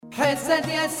חסד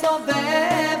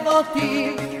יסובב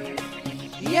אותי,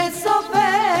 יסובב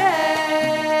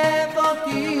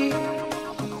אותי,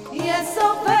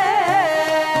 יסובב.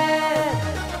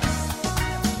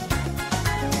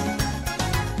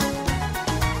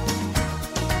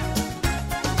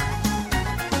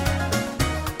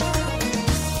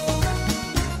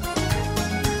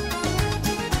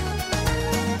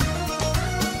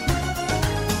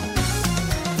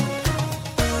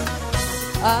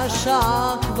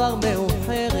 השעה כבר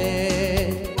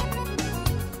מאוחרת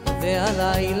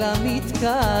והלילה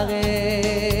מתקרב,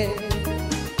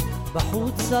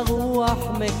 בחוץ הרוח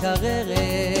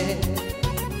מקררת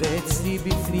ואצלי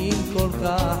בפנים כל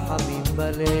כך חמים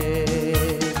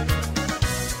בלב.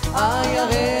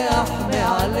 הירח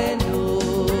מעלינו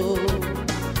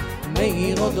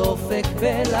מאיר עוד אופק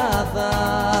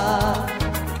בלבן,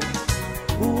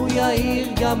 הוא יאיר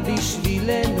גם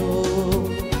בשבילנו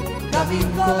גם אם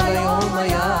כל היום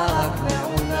היה רק מעונן.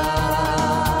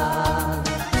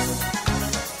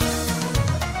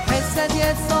 חסד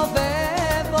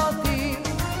יסובב אותי,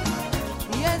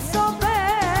 יסובב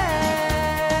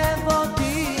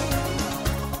אותי,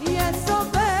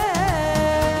 יסובב.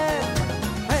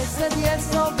 חסד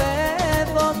יסובב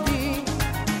אותי,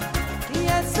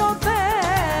 יסובב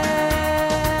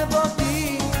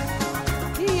אותי,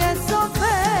 יסובב.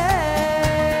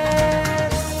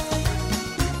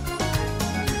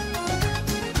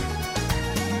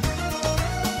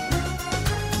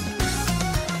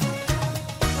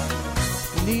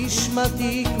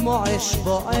 נשמתי כמו אש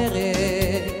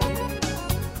בוערת,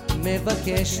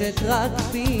 מבקשת רק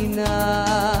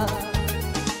פינה,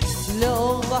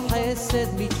 לאור וחסד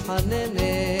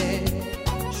מתחננת,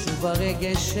 שוב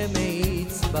הרגש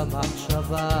שמאיץ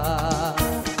במחשבה,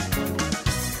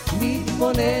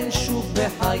 מתבונן שוב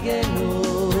בחיינו,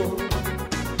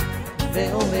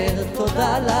 ואומר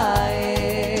תודה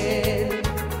לאל,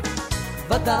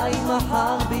 ודאי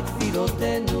מחר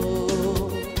בתפילותינו,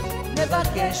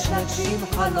 מבקש להגשים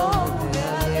חלום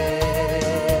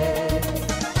מהלב.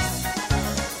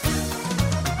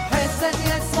 חסד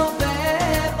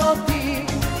יסובב אותי,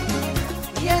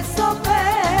 יסובב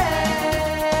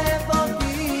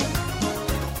אותי,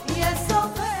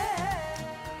 יסובב.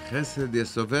 Chesed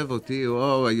yesoveb oti.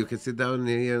 Oh, you can sit down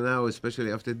here now,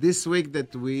 especially after this week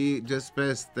that we just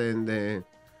passed, and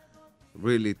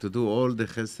really to do all the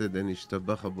chesed and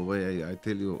ishtabach borei. I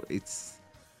tell you, it's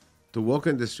to walk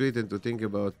in the street and to think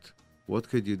about what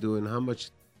could you do and how much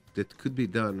that could be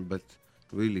done, but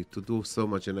really to do so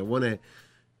much. And I want to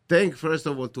thank, first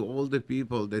of all, to all the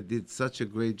people that did such a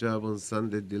great job on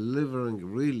Sunday, delivering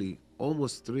really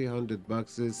almost 300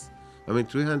 boxes. I mean,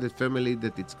 300 family,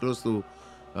 that it's close to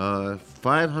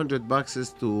 500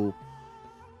 boxes to,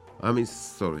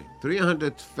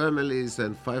 300 families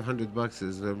and 500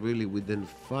 boxes are really within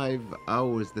 5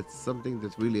 hours. That's something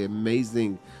that's really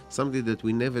amazing, something that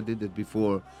we never did it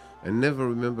before, and never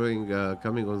remembering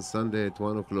coming on Sunday at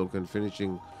 1 o'clock and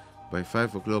finishing by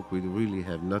 5 o'clock. We really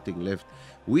have nothing left.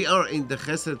 We are in the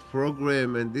Chesed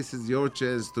program, and this is your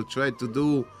chance to try to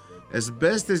do as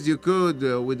best as you could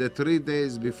with the 3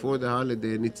 days before the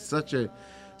holiday, and it's such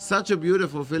a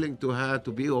beautiful feeling to have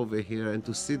to be over here and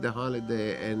to see the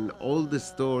holiday and all the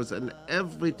stores and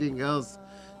everything else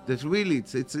that really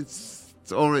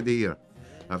it's already here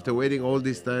after waiting all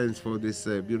these times for this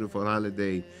beautiful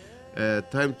holiday.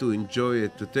 Time to enjoy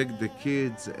it, to take the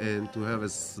kids and to have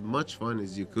as much fun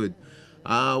as you could.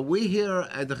 We here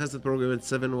at the Chesed program at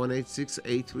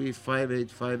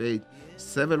 718-683-5858,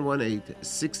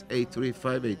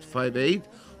 718-683-5858.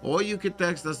 Or you can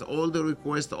text us all the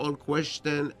requests, all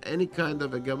question, any kind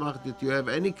of a gemach that you have,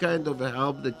 any kind of a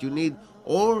help that you need,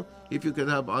 or if you can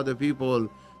help other people,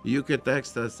 you can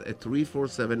text us at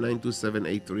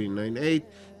 347-927-8398,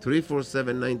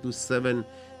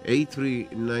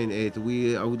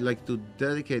 347-927-8398. I would like to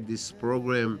dedicate this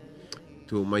program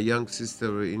to my young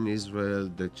sister in Israel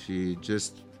that she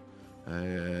just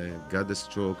got a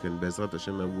stroke, and Be'ezrat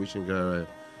Hashem, I'm wishing her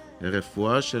a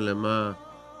refuah shelema,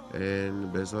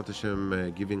 and Be'ezrat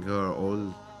Hashem giving her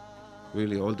all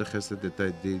the chesed that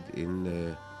I did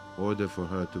in order for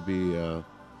her to be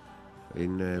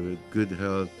in good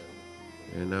health.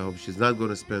 And I hope she's not going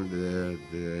to spend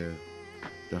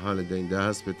the holiday in the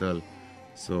hospital.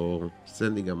 So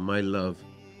sending her my love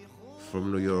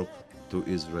from New York to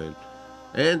Israel.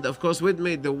 And of course with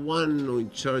me, the one who in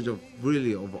charge of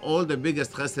really of all the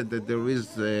biggest chesed that there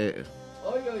is,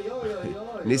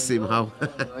 Nissim, how?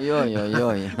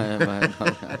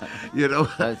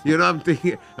 I'm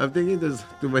thinking this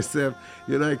to myself.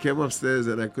 I came upstairs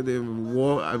and I couldn't even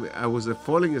walk. I was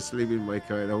falling asleep in my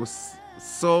car, and I was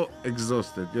so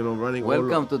exhausted, running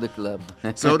Welcome to the club.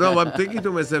 So now I'm thinking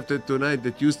to myself that tonight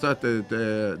that you started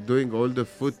doing all the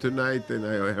food tonight, and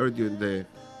I heard you in the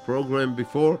program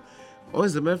before. Oh,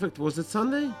 as a matter of fact, was it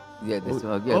Sunday? Yeah, that's It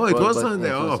was Sunday.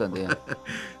 Yeah, it was Oh, Sunday, yeah.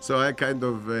 so I kind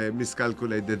of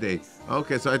miscalculated the day.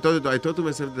 Okay, so I thought to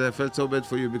myself that I felt so bad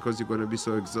for you because you're going to be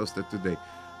so exhausted today.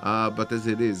 But as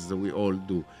it is, we all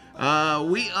do.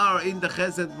 We are in the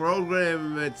Chesed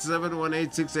program at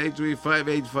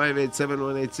 718-683-5858,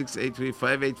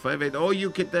 718-683-5858. Or you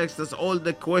can text us all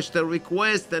the question,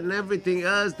 request, and everything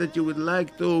else that you would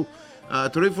like to.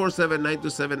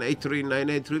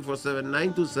 347-927-8398,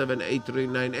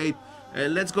 347-927-8398.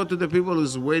 And let's go to the people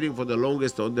who's waiting for the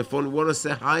longest on the phone. Want to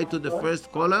say hi to the first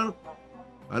caller?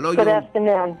 Hello. Good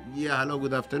afternoon. Yeah, hello,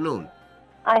 good afternoon.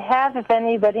 I have, if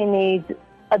anybody needs,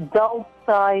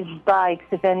 adult-sized bikes,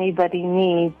 if anybody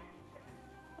needs.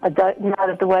 Now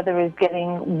that the weather is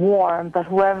getting warm, but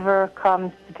whoever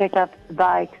comes to pick up the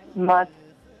bikes must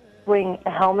bring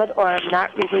a helmet or I'm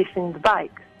not releasing the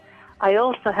bikes. I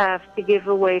also have to give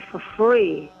away for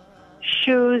free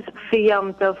shoes for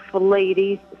Yom Tov for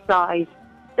ladies, size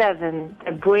 7.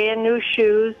 They're brand new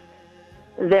shoes.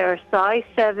 They're size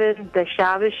 7. They're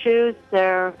Shabbos shoes.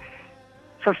 They're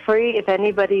for free. If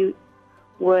anybody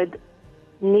would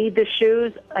need the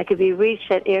shoes, I could be reached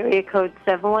at area code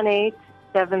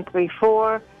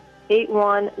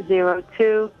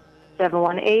 718-734-8102,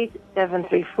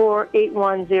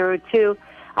 718-734-8102.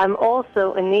 I'm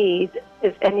also in need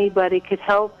if anybody could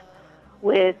help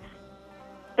with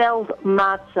Stell's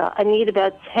matzah. I need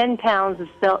about 10 pounds of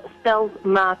Stell's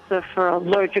matzah for an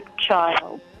allergic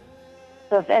child.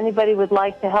 So if anybody would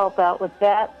like to help out with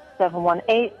that,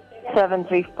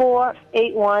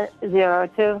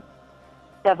 718-734-8102,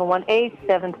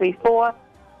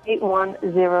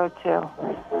 718-734-8102.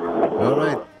 All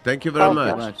right. Thank you very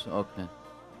much. Okay.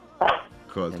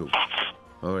 Call too.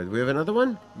 All right. We have another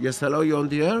one? Yes, hello. You on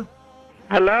the air?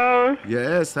 Hello,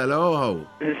 Yes, hello.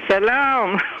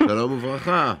 שלום. שלום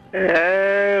וברכה.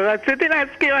 רציתי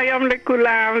להזכיר היום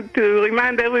לכולם, to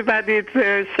remind everybody it's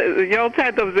your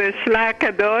side of the Shla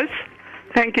Kadosh.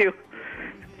 Thank you.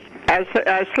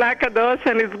 Shla Kadosh,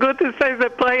 and it's good to say the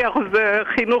prayer of the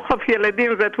חינוך of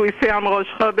ילדים that we say on Rosh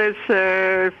Chodesh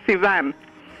Sivan.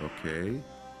 Okay.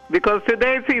 Because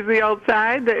today is his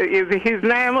outside, is his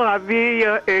name Rabbi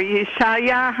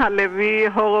Yishaya Halevi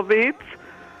Horowitz.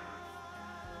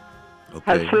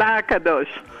 Okay. Shla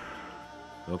Kadosh.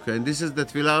 Okay, and this is the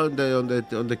tefillah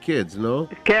on the kids, no?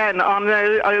 כן, on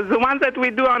the one that we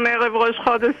do on Erev Rosh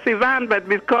Chodesh Sivan, but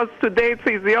because today it's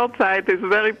his outside, it's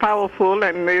very powerful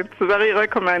and it's very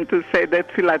recommend to say that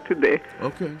tefillah today.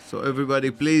 Okay, so everybody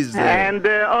please. And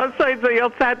also it's the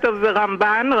outside of the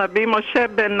Ramban, Rabbi Moshe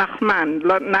ben Nachman,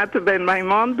 not ben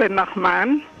Maimon, ben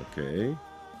Nachman. Okay.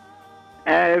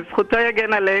 זכותו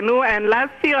יגן עלינו. And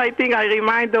last year I think I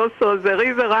remind also there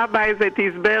is a rabbi that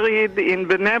is buried in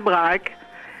Bnei Brak,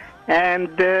 and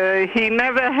he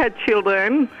never had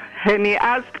children, and he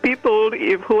asked people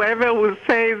if whoever will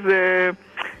say the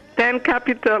 10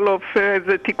 capital of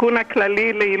the Tikkun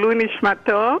HaKlali לעילוי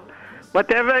נשמתו,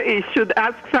 whatever, he should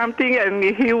ask something and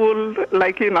he will,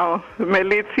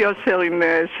 מליץ יושר in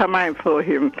Shamayim for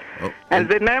him. Oh, and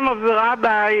the name of the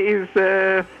rabbi is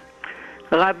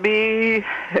Rabbi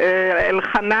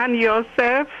Elchanan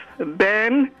Yosef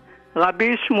ben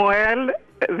Rabbi Shmuel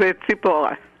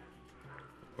וציפורה.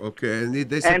 Okay, and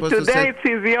they're And supposed to today say... it's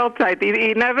his yahrzeit.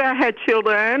 He never had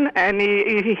children, and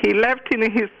he left in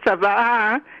his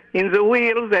tzava'ah, in the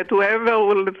will, that whoever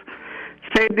will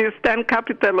say this 10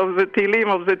 capital of the Tilim,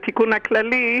 of the Tikkun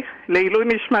HaKlali, לעילוי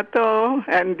נשמתו,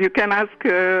 and you can ask,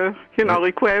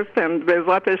 request, and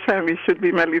בעזרת Hashem, he should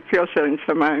be מליץ יושר in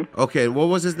Shamayim. Okay, what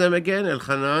was his name again?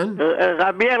 Elchanan?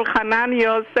 Rabbi Elchanan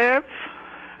Yosef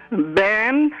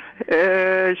ben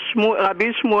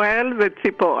Rabbi Shmuel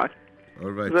וציפורה. All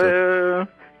right.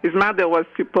 His mother was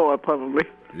Tzipora, probably.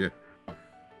 Yeah.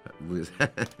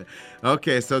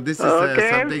 Okay, so this is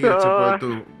something you're supposed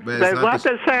to... בעזרת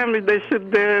Hashem, they should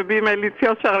be מליץ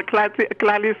יושר על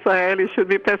כלל ישראל, it should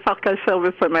be פסח כשר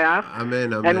ושמח.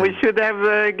 Amen, amen. And we should have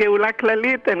גאולה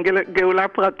כללית and גאולה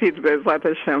פרטית בעזרת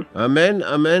השם. Amen,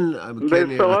 amen.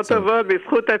 בשורות טובות,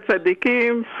 בזכות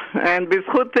הצדיקים, and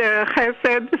בזכות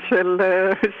חסד של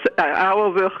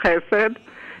our חסד.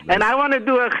 And I want to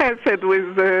do a chesed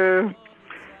with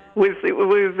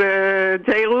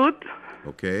JRoot.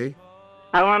 Okay.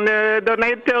 I want to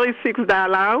donate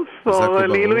 $36 for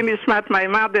לעילוי נשמת my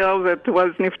mother that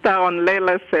was niftar on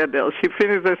Leila Seder. She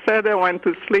finished the Seder, went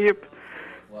to sleep,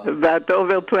 but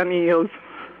over 20 years.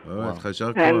 All right,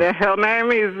 wow. And her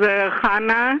name is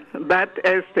Hannah Bat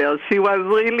Esther. She was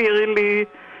really, really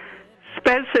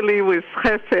especially with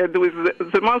Chesed, with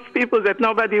the most people that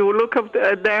nobody will look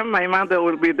at them, my mother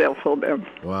will be there for them.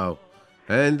 Wow.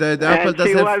 And the apple And does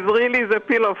she have... was really the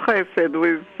pill of Chesed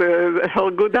with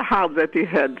her good heart that he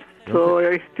had. So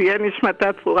תהיה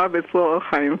נשמתה צרורה בצרור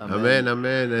החיים. Amen,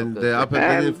 amen. And the apple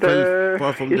And didn't fall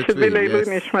far from the היא tree. לעילוי Yes.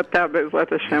 נשמתה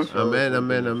בעזרת השם. Amen,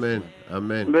 amen, amen.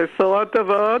 Amen. בשורות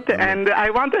טובות. And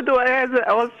I wanted to add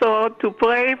also to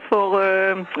pray for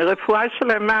רפואה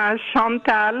שלמה,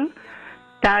 שונטל,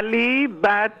 טלי,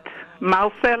 בת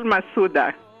מרסל מסודה.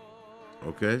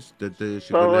 Okay, that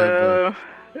she For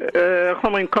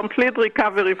gonna have... complete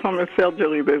recovery from a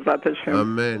surgery בעזרת השם.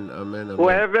 Amen, amen, amen.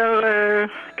 Whoever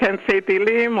can say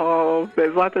תהילים או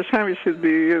בעזרת השם, it should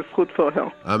be זכות for her.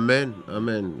 Amen,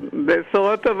 amen.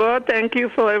 בשורות טובות, thank you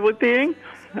for everything,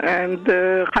 and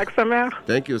חג שמח.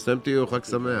 Thank you, same to you, חג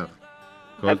שמח.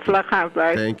 הצלחה,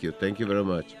 ביי. Thank you very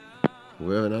much.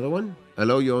 We have another one?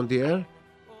 Hello, you on the air?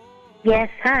 Yes,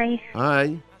 hi.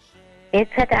 Hi.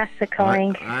 It's Hadassah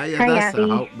calling. Hi, Hi, Hadassah.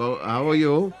 Avi. How are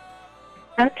you?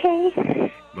 Okay.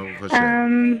 Baruch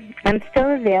Hashem. I'm still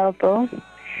available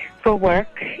for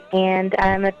work, and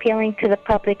I'm appealing to the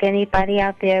public, anybody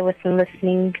out there within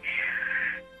listening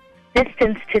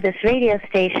distance to this radio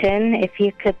station, if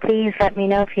you could please let me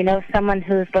know if you know someone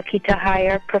who's looking to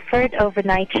hire preferred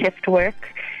overnight shift work,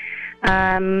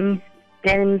 and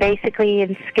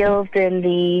basically skilled in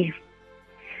the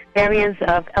areas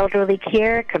of elderly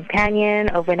care, companion,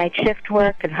 overnight shift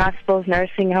work in hospitals,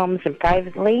 nursing homes, and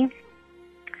privately.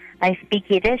 I speak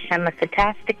Yiddish. I'm a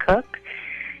fantastic cook,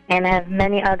 and I have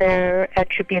many other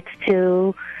attributes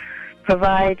to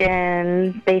provide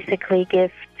and basically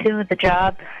give to the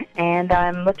job. And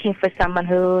I'm looking for someone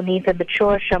who needs a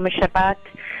mature Shomer Shabbat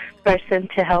person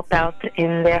to help out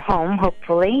in their home,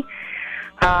 hopefully.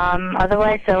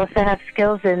 Otherwise, I also have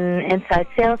skills in inside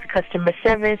sales, customer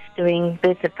service, doing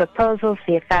bids and proposals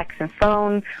via fax and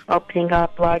phone, opening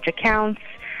up large accounts,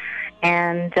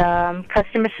 and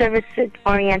customer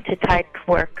service-oriented type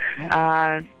work.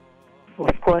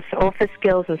 Of course, office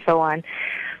skills and so on.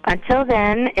 Until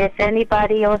then, if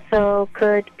anybody also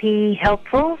could be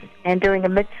helpful in doing a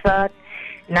mitzvah,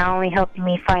 not only helping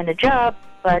me find a job,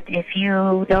 but if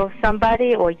you know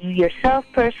somebody or you yourself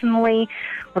personally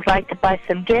would like to buy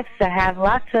some gifts, I have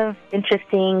lots of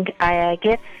interesting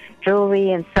gifts,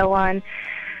 jewelry, and so on,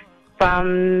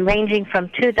 ranging from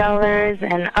 $2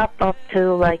 and up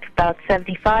to like about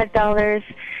 $75.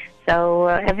 So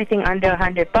everything under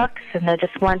 $100, and I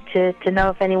just want to know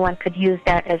if anyone could use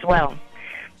that as well.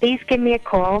 Please give me a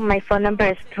call. My phone number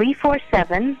is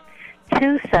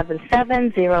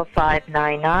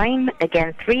 347-277-0599.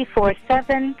 Again,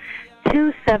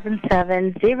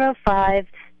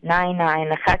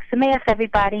 347-277-0599. Chag Sameach,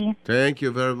 everybody. Thank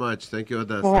you very much. Thank you,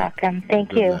 Hadassah. You're welcome.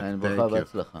 Thank you. And ברכה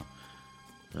והצלחה.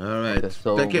 All right. Okay,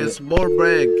 so Take a small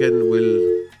break and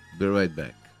we'll be right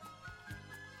back.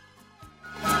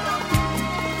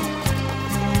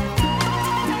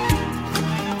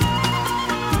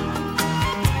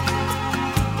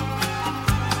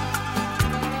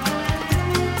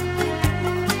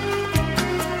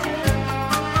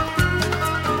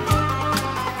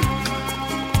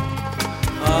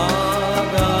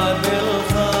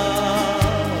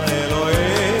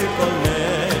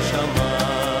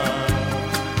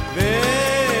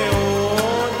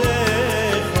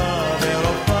 ועודך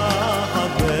ברוב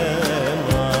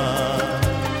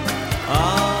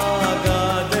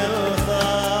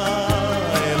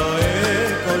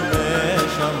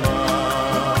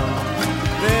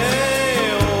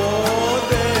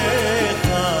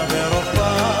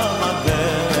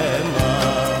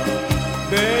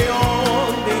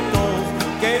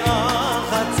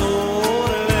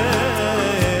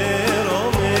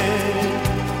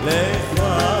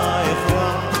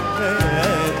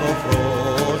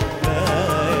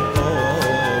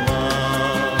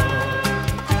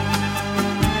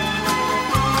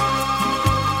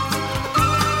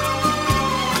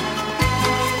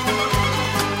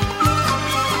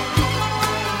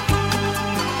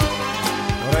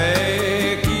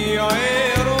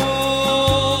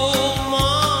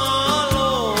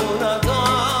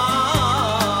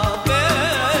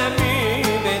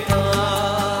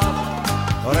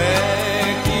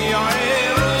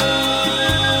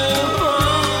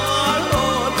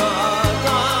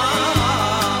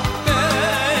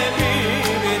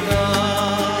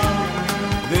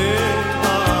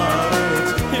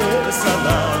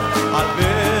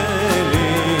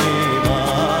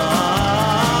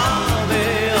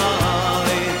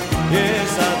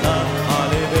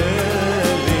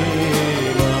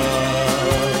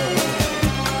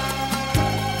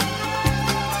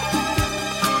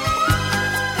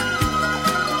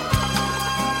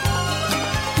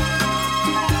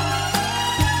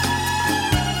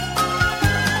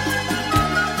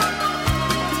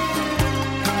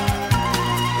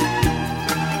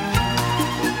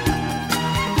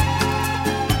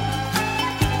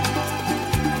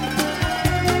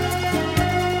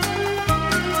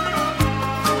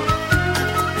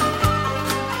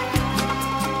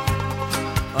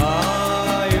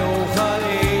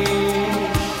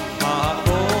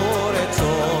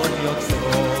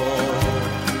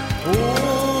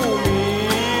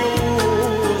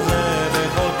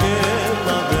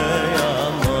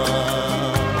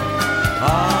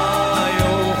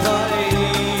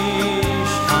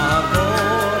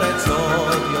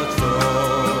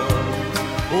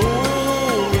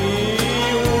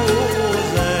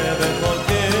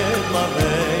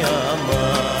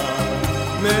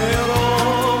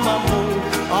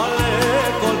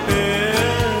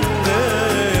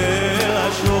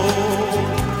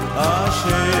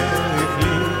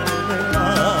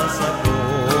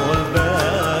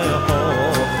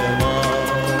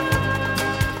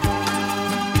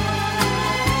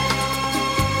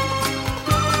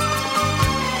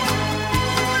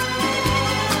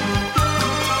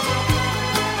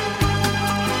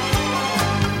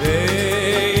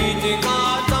והייתי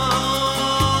קטן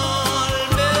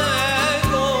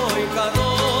בגוי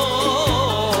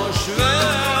קדוש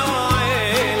ועליון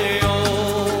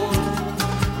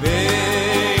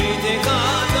והייתי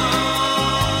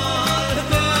קטן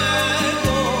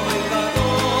בגוי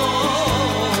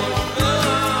קדוש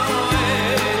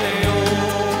ועליון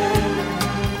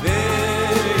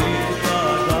והייתי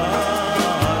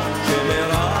קטן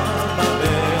שמרבה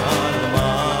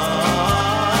בעלמה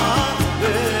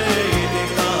והייתי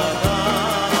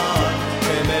קטן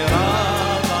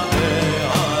שמרבה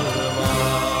בעלמה.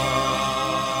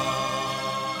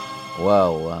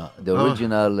 Wow, the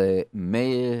original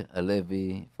Meir Halevi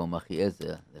from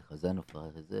Achiezer, the Chazan of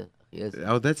Achiezer.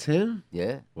 Oh, that's him?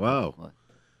 Yeah. Wow. What?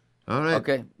 All right.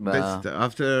 Okay, That's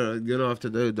after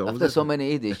the After so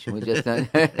many Yiddish, we just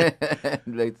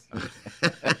let's.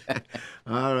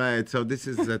 All right, so this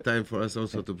is a time for us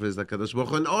also to praise the Kadosh Baruch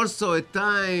Hu, and also a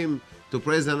time to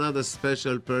praise another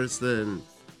special person.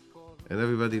 And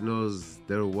everybody knows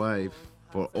their wife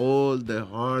for all the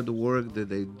hard work that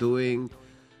they're doing,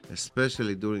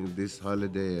 especially during this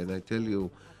holiday. And I tell you,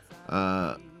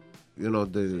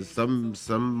 some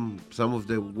of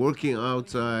them working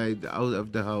out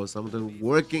of the house, some of them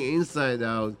working inside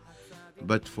out.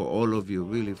 But for all of you,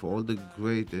 really, for all the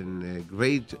great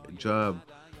job.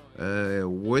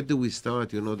 Where do we start?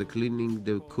 The cleaning,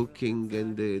 the cooking,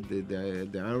 and the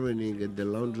ironing, and the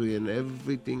laundry, and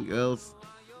everything else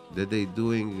that they're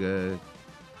doing.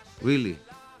 Really,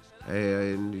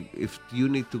 and if you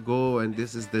need to go, and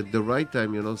this is the right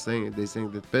time, they're saying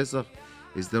that Pesach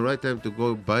is the right time to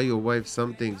go buy your wife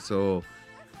something. So,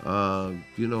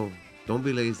 don't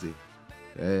be lazy.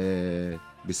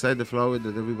 Beside the flower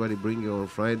that everybody bring you on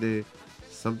Friday,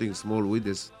 something small with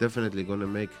is definitely gonna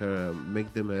make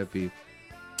them happy.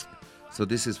 So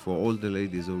this is for all the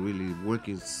ladies who are really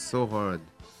working so hard.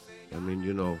 I mean,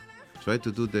 try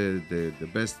to do the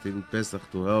best in Pesach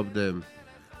to help them,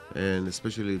 and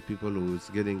especially people who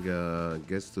is getting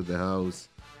guests to the house.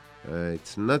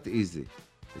 It's not easy.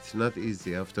 It's not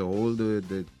easy after all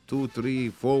the 2, 3,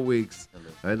 4 weeks.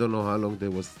 I don't know how long they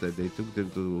took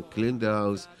them to clean the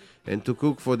house and to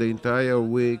cook for the entire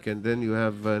week, and then you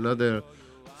have another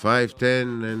 5,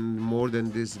 10, and more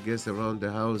than this guests around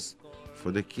the house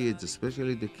for the kids,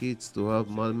 especially the kids, to help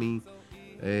mommy.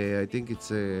 I think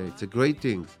it's a great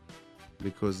thing,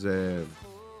 because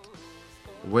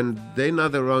when they're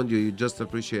not around you, you just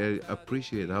appreciate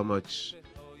how much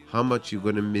you're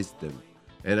gonna miss them.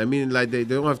 And I mean, like, they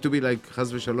don't have to be like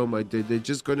Chas v'Shalom. They're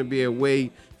just gonna be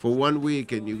away for 1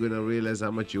 week, and you're gonna realize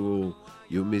how much you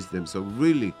miss them. So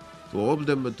really, to all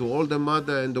the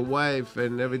mother and the wife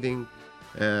and everything,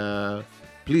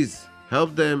 please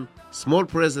help them. Small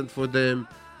present for them,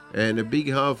 and a big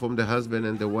hug from the husband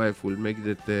and the wife will make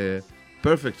it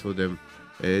perfect for them.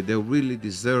 They really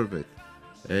deserve it.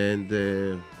 And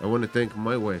I want to thank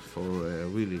my wife for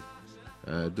really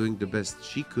doing the best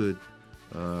she could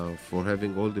for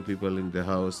having all the people in the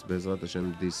house, Bezrat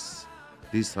Hashem, this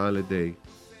holiday.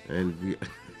 And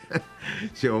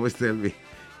she always tell me,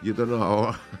 you don't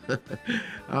know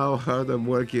how hard I'm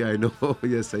working. I know.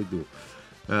 Yes, I do.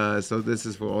 So this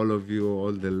is for all of you,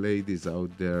 all the ladies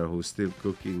out there who still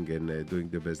cooking and doing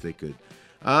the best they could.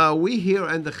 We here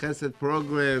in the Chesed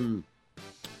program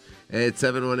at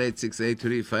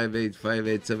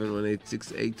 718-683-5858,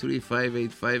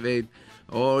 718-683-5858,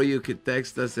 or you can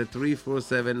text us at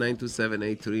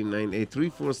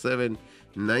 347-927-8398,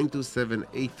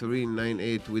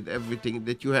 347-927-8398 with everything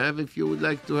that you have. If you would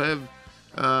like to have,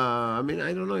 I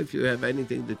don't know if you have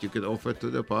anything that you can offer to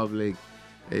the public.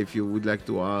 If you would like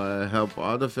to help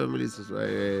other families, as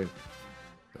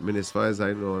far as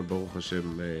I know, Baruch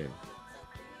Hashem,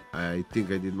 I think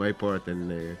I did my part,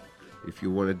 and if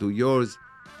you want to do yours,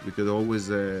 you could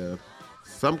always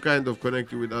some kind of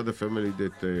connect you with other family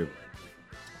that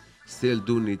still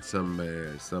do need some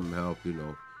help,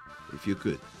 if you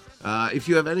could. If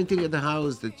you have anything at the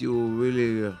house that you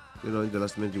really, in the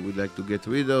last minute you would like to get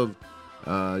rid of,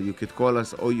 you could call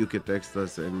us or you could text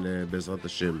us, and Bezrat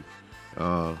Hashem,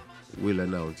 we'll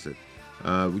announce it.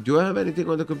 Do you have anything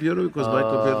on the computer? Because my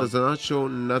computer does not show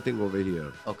nothing over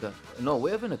here. Okay. No,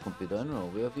 we have in a computer. I don't know.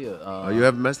 We have here. You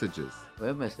have messages. We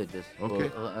have messages.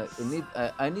 Okay.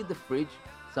 I need the fridge.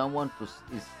 Someone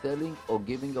is selling or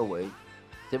giving away.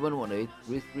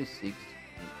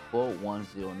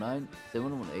 718-336-4109.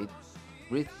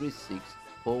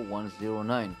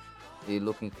 718-336-4109. You're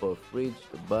looking for a fridge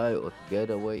to buy or to get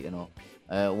away.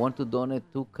 I want to donate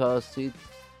 2 car seats.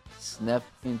 Snap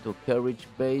into carriage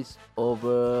base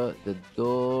over the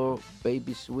door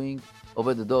baby swing,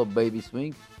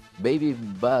 baby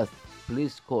bath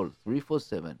please call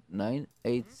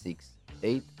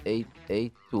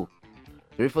 347-986-8882.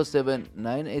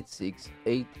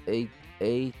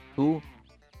 347-986-8882.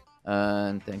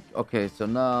 And thank you. Okay, so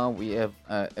now we have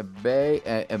a bag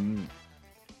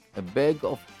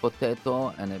of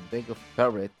potato and a bag of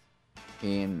carrot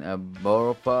in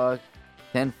Borough Park,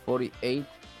 1048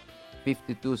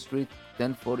 52 Street,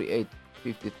 1048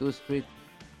 52 Street.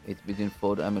 It's between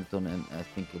Ford Hamilton and I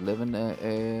think 11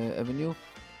 Avenue.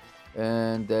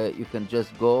 And you can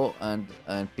just go and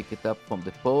pick it up from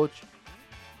the porch,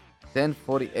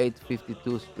 1048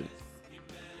 52 Street.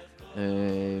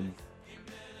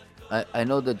 I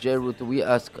know that JRoot, we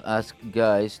ask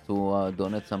guys to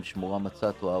donate some shmura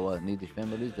matzah to our needy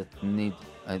families that need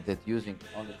that using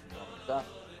only shmura matzah.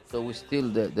 So we still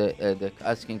the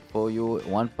asking for you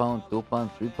 £1, £2,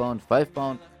 £3,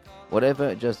 £5,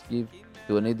 whatever. Just give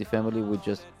to a needy family. We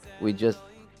just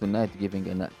tonight giving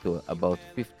to about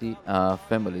 50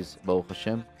 families, Baruch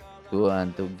Hashem,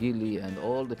 to Gili and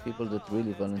all the people that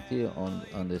really volunteer on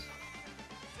this.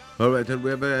 All right, and we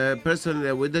have a person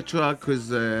with the truck who's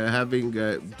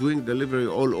doing delivery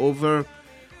all over.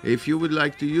 If you would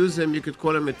like to use him, you could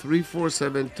call him at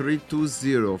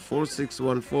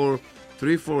 347-320-4614,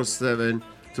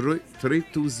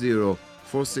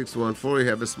 347-320-4614. You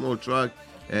have a small truck,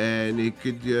 and he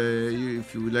could,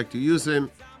 if you would like to use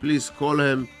him, please call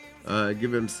him,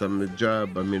 give him some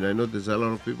job. I mean, I know there's a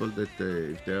lot of people that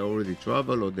if they already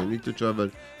travel or they need to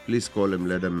travel, please call him,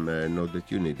 let them know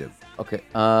that you need them. Okay,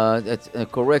 that's a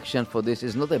correction for this.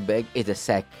 It's not a bag, it's a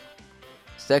sack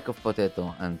of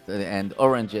potato and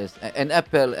oranges and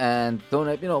apple and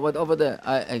turnip, but over there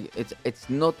it's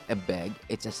not a bag,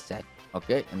 it's a sack,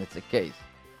 okay, and it's a case.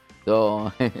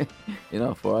 So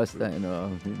for us, then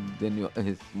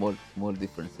it's small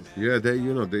differences. Yeah, they're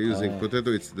using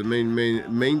potato. It's the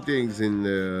main things in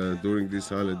during this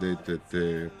holiday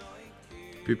that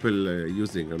people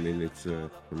using. I mean, it's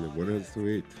what else to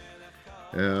eat?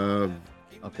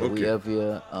 Okay, we have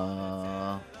here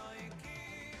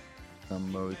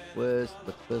some requests,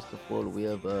 but first of all, we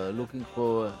have looking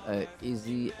for an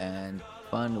easy and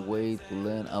fun way to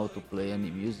learn how to play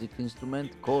any music instrument.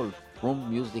 Call From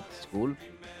Music School,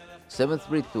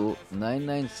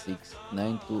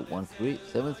 732-996-9213,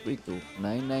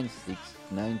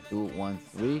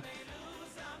 732-996-9213.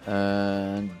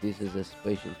 And this is a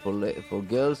special for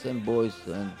girls and boys,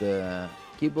 and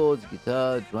keyboards,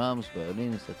 guitar, drums,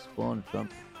 violin, saxophone,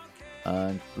 trumpet,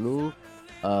 and flute.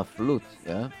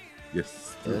 Yeah.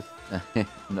 Yes. Yes.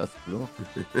 Not flute.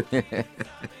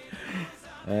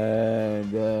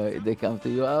 And they come to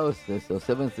your house. So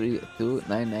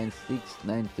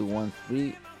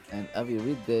 732-996-9213. And Avi,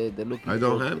 read the looking. I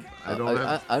don't have.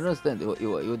 I understand.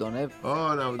 You don't have.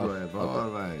 Oh, now we do have.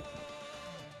 All right.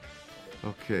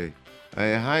 Okay.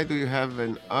 Hi, do you have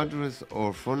an address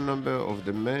or phone number of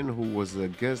the man who was a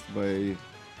guest by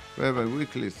Rabbi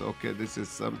Weekly's? Okay, this is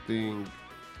something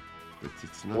that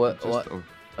it's not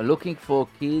looking for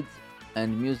kids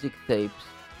and music tapes.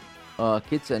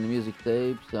 Okay,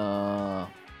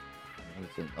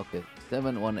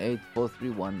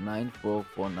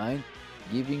 718-431-9449,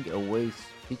 giving away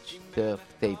speech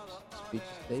tapes. Speech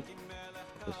tape.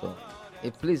 Okay, so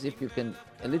please, if you can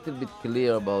a little bit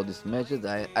clear about this message.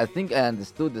 I think I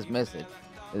understood this message.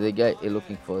 The guy is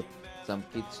looking for some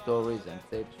kid stories and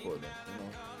tapes for them,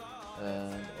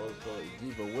 and also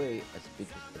give away a speech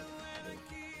tape.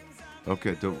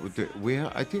 Okay,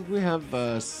 I think we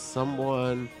have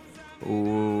someone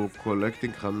who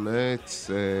collecting chametz.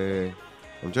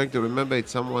 I'm trying to remember.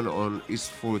 It's someone on East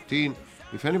 14.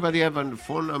 If anybody have a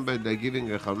phone number, they're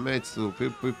giving a chametz to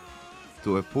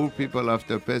poor people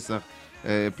after Pesach.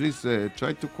 Please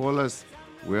try to call us.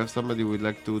 We have somebody who would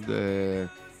like to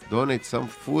donate some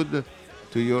food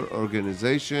to your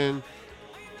organization.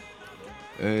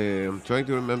 I'm trying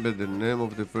to remember the name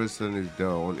of the person. Is there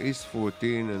on East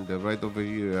 14 and right over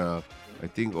here, I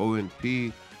think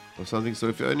ONP or something. So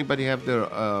if anybody have their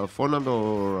phone number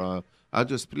or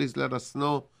address, please let us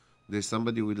know. There's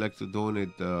somebody who would like to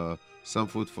donate some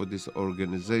food for this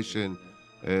organization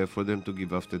for them to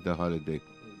give after the holiday.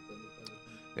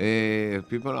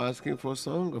 People are asking for a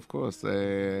song, of course.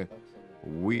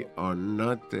 We are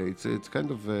not. It's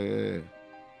kind of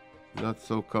not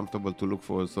so comfortable to look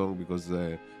for a song because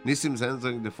Nissim's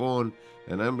answering the phone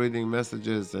and I'm reading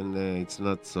messages, and it's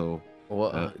not so.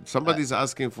 Somebody's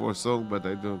asking for a song, but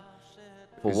I don't.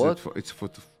 For what?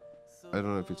 I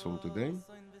don't know if it's from today.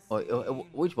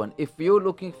 Which one? If you're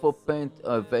looking for paint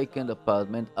a vacant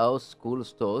apartment, house, school,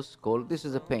 stores, call. This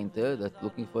is a painter that's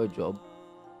looking for a job.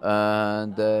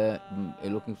 And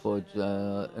looking for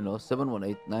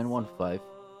 718-915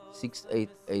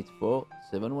 6884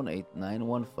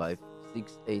 718-915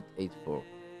 6884.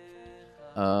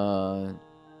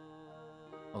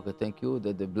 Okay, thank you.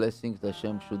 That the blessings that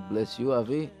Hashem should bless you,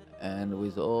 Avi, and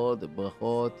with all the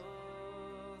brachot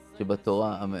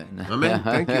shebatorah. Amen. Amen.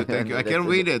 Thank you. I can't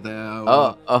read it.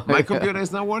 Oh, My computer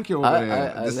is not working over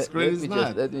here. The screen is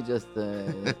not. Let me just.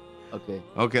 Okay.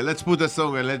 Okay, let's put a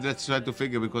song and let's try to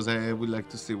figure because I would like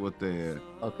to see what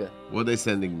Okay. they're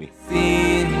sending me.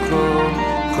 שמחו,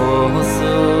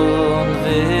 חוסון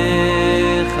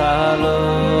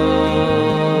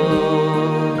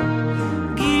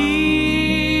וחלום.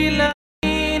 גילה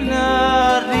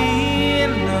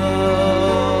רינו,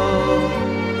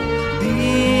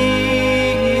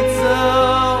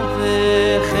 דיצור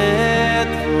וחטפו.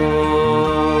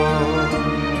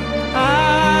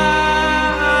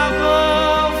 אהבו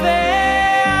ואחבו,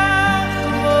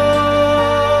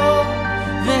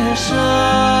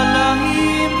 ושלום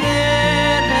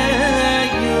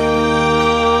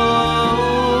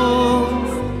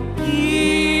בניוס.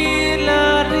 גילה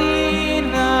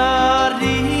רינה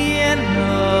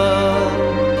רינו,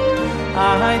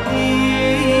 הייתי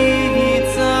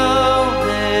צור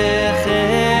וחטפו.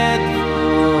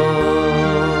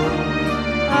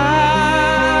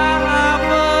 אהבו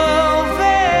ואחבו,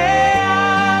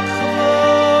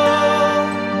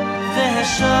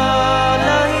 ושלום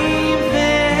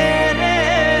בניוס.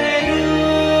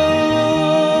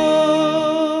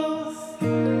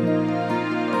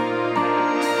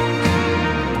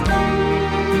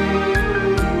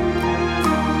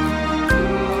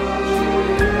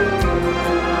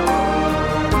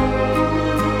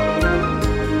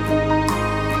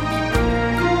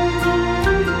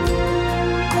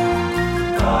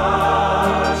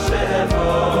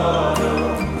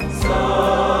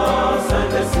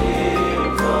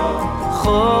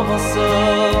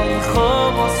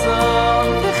 חומוסון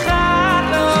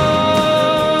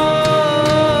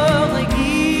וחלום.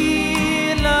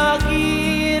 גילה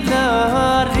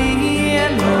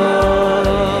רינו,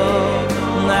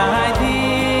 נהייתי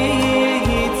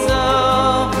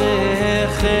צור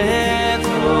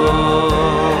וחטפו.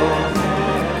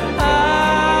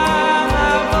 אהבו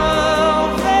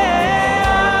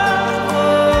ואחבו,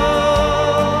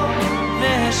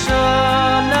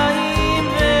 ושלום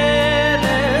בניוס.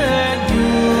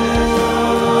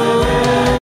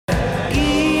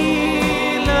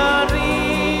 גילה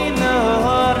רינו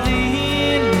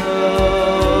רינו,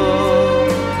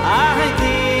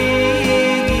 הייתי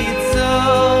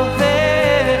צור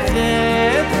וחטפו.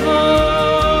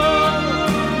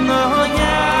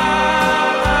 נויה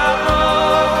אהבו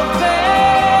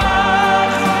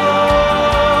ואחבו,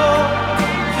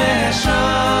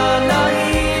 ושלום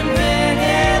בניוס.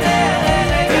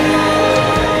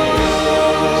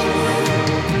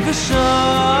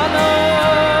 ושלום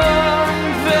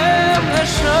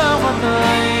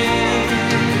ושמיים,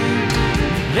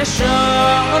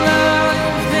 ושלום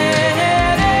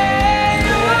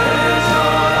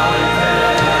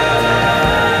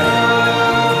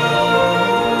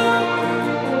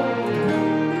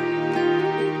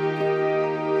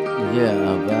Yeah,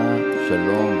 אהבה,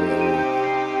 שלום ואור.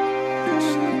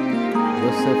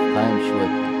 יוסף חיים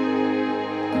שוויק.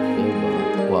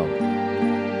 וואו.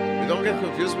 You don't get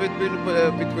confused between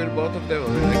both of them. I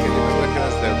can even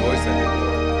recognize their voice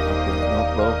anymore. No,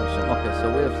 Baruch Hashem. Okay, so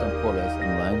we have some callers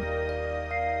online.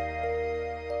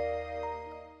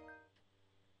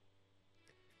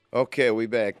 Okay, we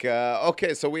back.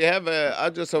 Okay, so we have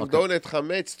address of Donut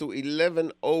Chametz to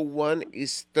 1101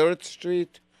 East 3rd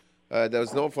Street.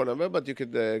 There's no phone number, but you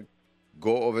could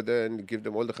go over there and give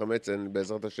them all the Chametz, and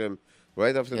Be'ezrat Hashem,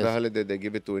 right after the Yes. holiday, they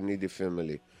give it to a needy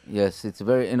family. Yes, it's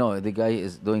very, the guy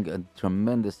is doing a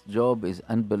tremendous job. Is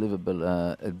unbelievable.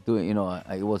 Doing,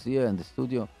 I was here in the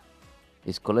studio.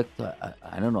 He's collect,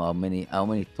 I don't know how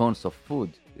many tons of food.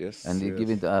 Yes, And he yes. give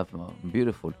it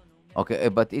beautiful. Okay,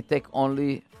 but it take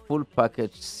only full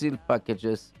package, seal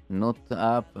packages, not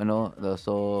up,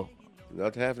 so,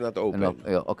 Not half, not open.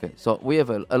 okay. So we have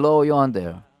hello, you on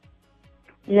there?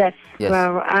 Yes. Yes.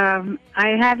 Well, I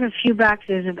have a few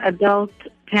boxes of adult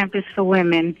Pampers for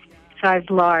women, size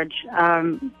large,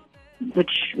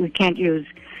 which we can't use.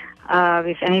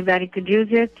 If anybody could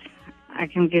use it, I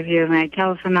can give you my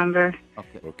telephone number,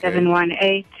 Okay. Okay.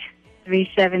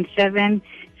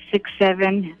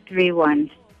 718-377-6731.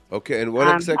 Okay, and what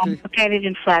exactly? I'm located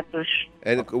in Flatbush.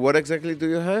 And what exactly do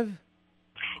you have?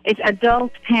 It's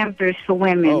adult Pampers for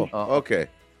women. Oh, okay.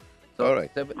 All right.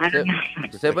 I don't know.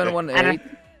 718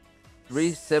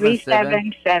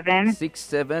 377 377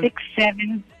 67.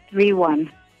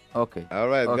 6731. Okay. All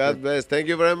right. Okay. God bless. Thank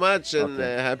you very much, and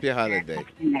Okay. happy holiday.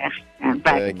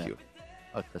 Bye. Thank you.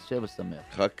 חג כשר ושמח.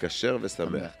 חג כשר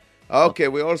ושמח. Okay,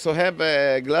 we also have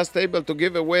a glass table to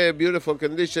give away, beautiful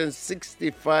condition,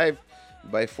 65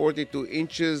 by 42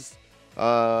 inches.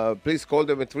 Please call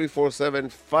them at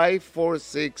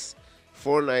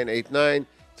 347-546-4989,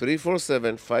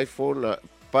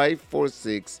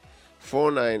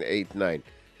 347-546-4989.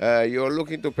 You're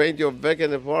looking to paint your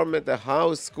vacant apartment, a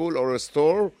house, school, or a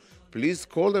store? Please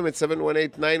call them at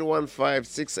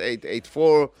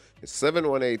 718-915-6884,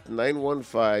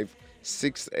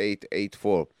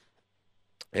 718-915-6884.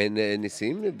 And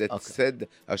Nisim, that said,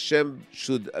 Hashem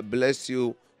should bless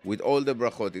you with all the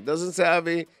brachot. It doesn't say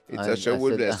Avi, it's Hashem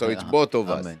will bless. So it's both of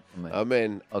us.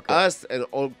 Amen. Okay. Us and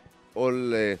all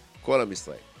Kol Am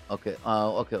Yisrael. Okay.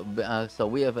 So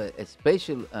we have a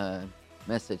special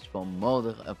message from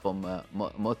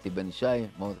Moti Ben Ishai,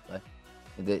 Mordechai.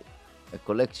 They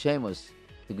collect Shemos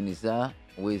to Gniza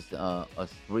with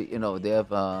us three. They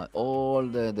have all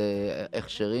the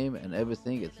Echsherim and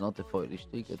everything. It's not a foilish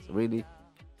stick. It's really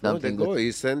something. No,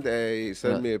 he sent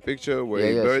me a picture where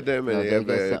he buried them and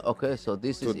they have okay, so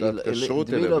this is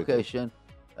three location.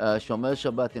 Shomer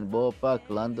Shabbat in Borough Park,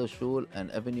 Lando Shul,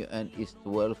 and Avenue N East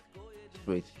 12th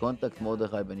Street. Contact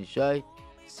Mordechai Ben Ishai,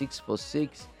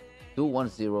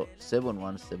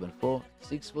 646-210-7174,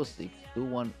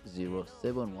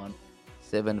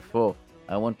 646-210-7174.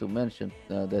 I want to mention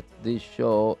that this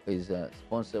show is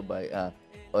sponsored by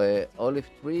Olive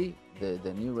Tree,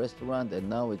 the new restaurant, and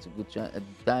now it's a good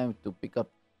time to pick up.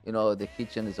 The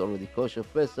kitchen is already kosher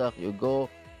Pesach. You go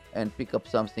and pick up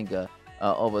something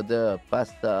over there,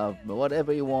 pasta,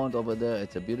 whatever you want over there.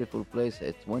 It's a beautiful place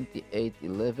at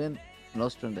 2811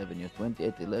 Nostrand Avenue.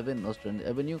 2811 Nostrand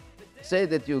Avenue. Say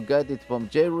that you got it from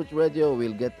JRoot Radio.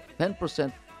 We'll get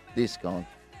 10% discount.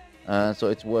 So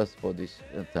it's worth for this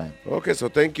time. Okay, so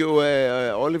thank you,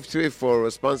 Olive Tree, for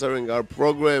sponsoring our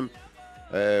program.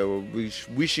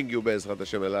 Wishing you, Be'ezrat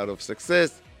Hashem, a lot of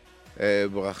success.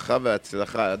 Bracha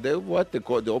ve'atzlacha. What they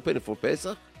call? They open for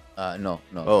Pesach? No.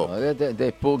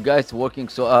 They poor guys working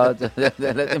so hard.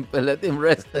 let him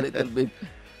rest a little bit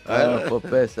for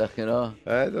Pesach. I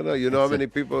don't know. How many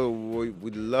people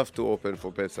would love to open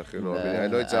for Pesach? I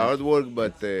know it's hard work,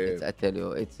 but I tell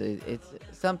you, it's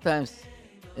sometimes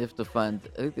you have to find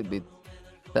a little bit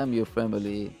time with your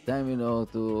family, time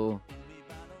to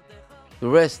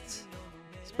rest.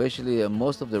 Especially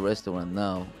most of the restaurants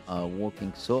now are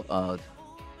working so hard,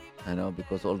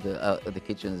 because all the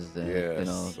kitchens,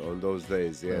 on those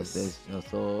days, yes.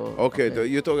 Okay.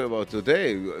 You're talking about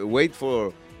today. Wait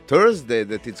for Thursday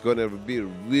that it's gonna be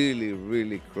really,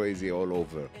 really crazy all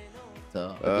over.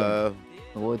 So again,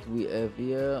 what we have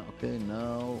here? Okay,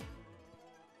 now.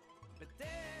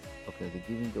 Okay, they're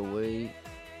giving away.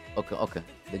 Okay.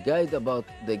 The guide about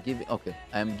the giving. Okay,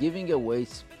 I'm giving away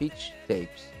speech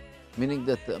tapes. Meaning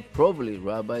that probably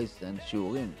rabbis and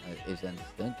shiurim, as I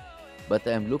understand, but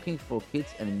I'm looking for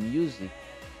kids and music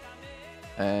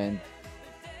and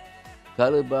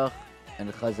Kalibach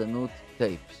and Chazanut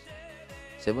tapes.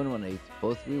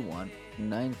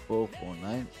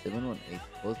 718-431-9449,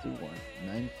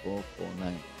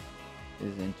 718-431-9449. This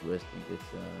is interesting.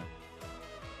 It's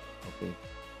okay.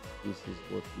 This is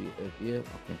what we have here.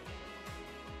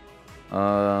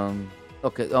 Okay. I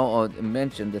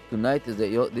mentioned that tonight is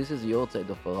this is the outside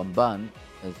of Ramban,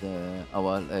 as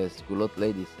our Sgulot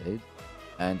lady said,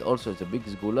 and also it's a big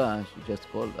Sgula. She just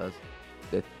called us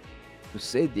that to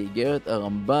say the Igeret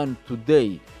Ramban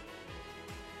today,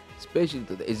 especially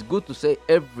today, it's good to say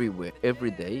everywhere,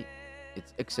 every day.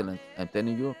 It's excellent. I'm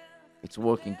telling you, it's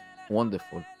working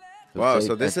wonderful. Wow!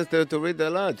 So this is to read a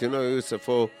lot.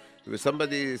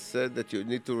 Somebody said that you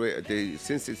need to read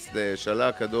since it's the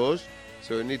Shalah Kadosh.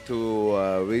 So you need to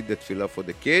read the tefillah for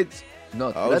the kids.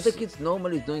 No, the kids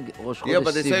normally doing Rosh Chodesh. Yeah,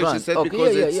 but she said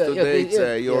because today it's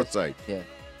your side. Yeah.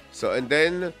 So and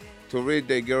then to read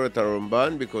the Igeret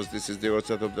Ramban because this is the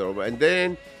Yotzat of the Ramban. And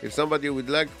then if somebody would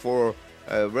like for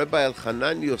Rabbi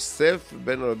Elchanan Yosef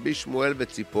ben Rabbi Shmuel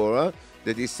Betzipora,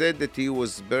 that he said that he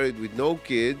was buried with no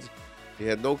kids. He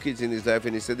had no kids in his life,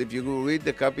 and he said if you go read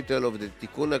the capital of the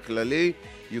Tikkun HaKlali,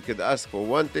 you could ask for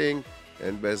one thing.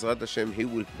 And Be'ezrat Hashem, he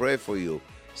will pray for you.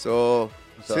 So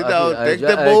sit down, take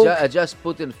the book. I just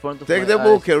put in front of take the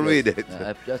book and read it.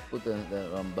 I've just put the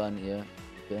Ramban here.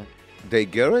 Okay. The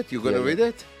Igeret, you're going to read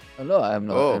it? No, I'm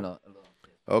not. Oh.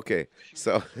 Okay.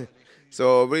 So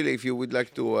really, if you would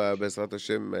like to, Be'ezrat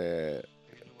Hashem,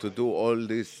 to do all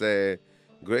this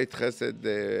great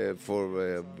chesed for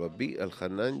Rabbi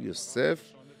Elchanan Yosef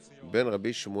ben Rabbi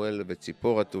Shmuel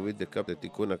Betzipora to read the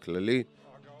Tikkun HaKlali.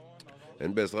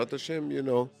 And Be'ezrat Hashem,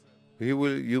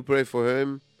 you pray for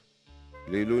him,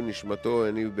 Leilu Nishmato,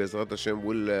 and he, Be'ezrat Hashem,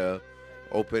 will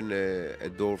open a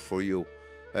door for you.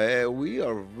 We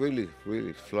are really,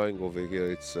 really flying over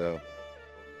here. It's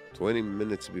 20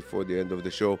 minutes before the end of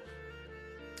the show.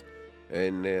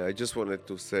 And I just wanted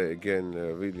to say again,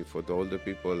 really, for all the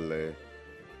people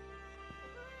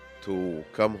to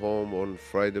come home on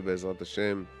Friday, Be'ezrat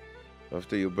Hashem,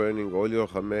 after you're burning all your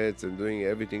chametz and doing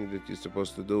everything that you're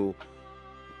supposed to do.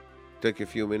 Take a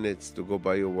few minutes to go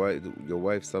buy your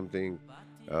wife something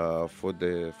for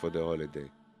the holiday.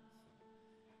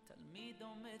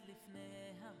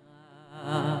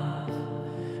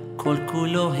 כל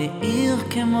כולו האיר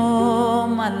כמו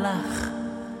מלאך,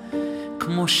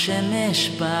 כמו שמש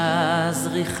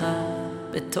בזריחה,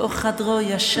 בתוך חדרו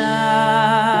ישב,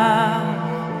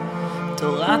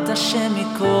 תורת השם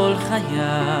מכל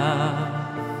חייו,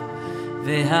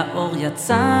 והאור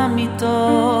יצא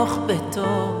מתוך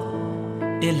ביתו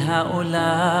אל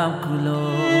העולם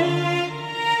כולו.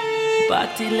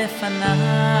 באתי לפניו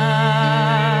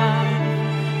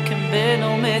כבן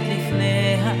עומד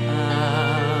לפני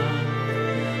העם,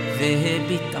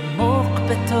 והביט עמוק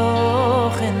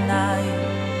בתוך עיניי,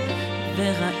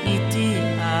 וראיתי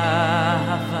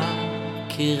אהבה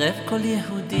קירב כל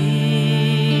יהודי,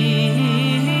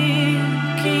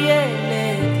 כי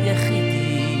ילד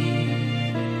יחידי,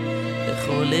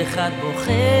 וכל אחד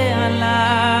בוכה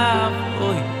עליו,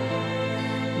 אוי,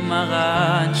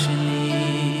 מרן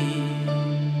שלי,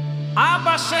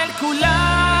 אבא של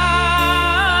כולם.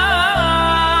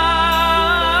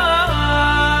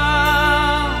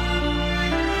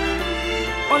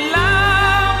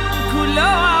 עולם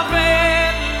כולו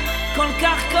אבל כל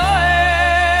כך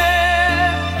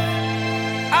כואב,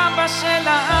 אבא של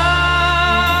העם.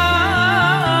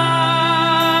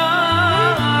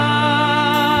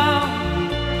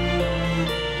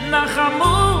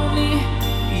 נחמוני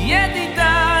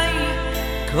ידידיי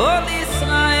כל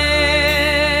ישראל,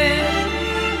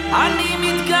 אני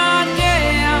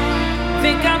מתגעגע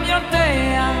וגם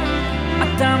יודע,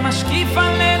 אתה משקיף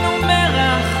עלינו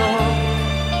מרחוק,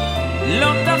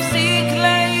 לא תפסיק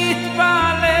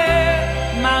להתפלל,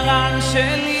 מרן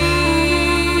שלי.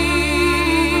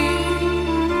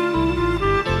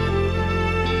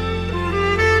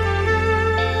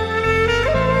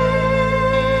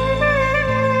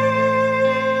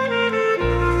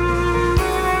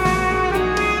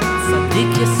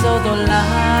 צדיק יסוד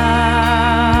עולם,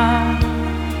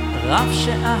 רב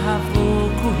שאהבו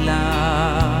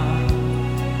כולם,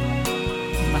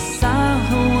 מסר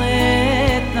הוא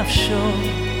נפשו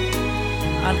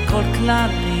על כל כלל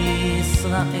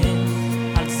ישראל,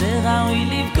 על זה ראוי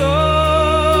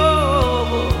לבכות,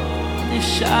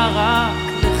 נשאר רק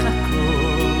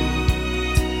לחכות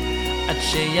עד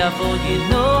שיבוא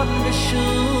ינון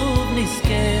ושוב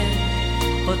נזכה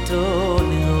אותו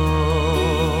לראות.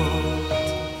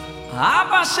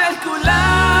 אבא של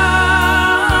כולם,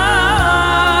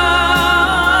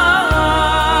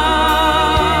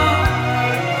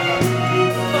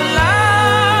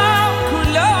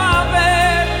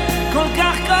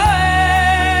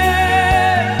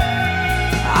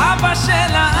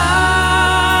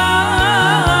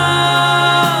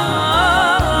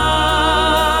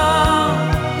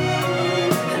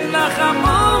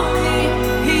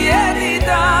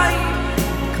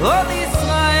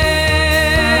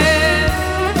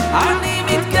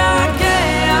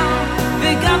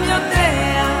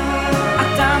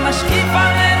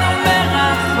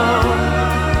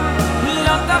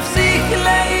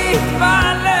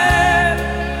 להתפלל,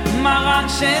 מרן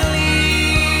שלי.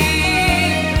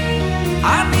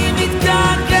 אני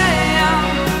מתגעגע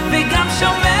וגם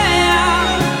שומע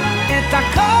את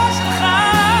הקול שלך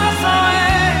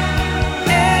זועק,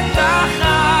 את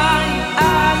החי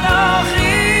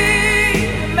אנוכי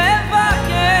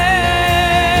מבקש.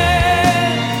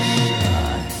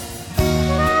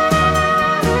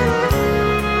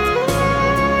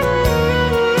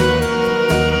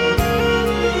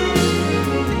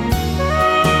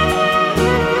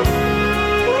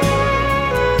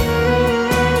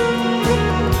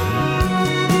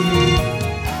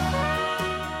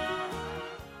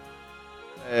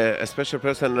 A special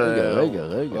person. רגע.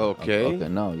 Okay. Okay,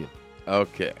 now you.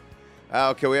 Okay.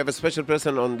 Okay, we have a special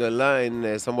person on the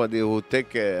line, somebody who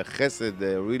take chesed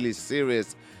really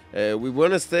serious. We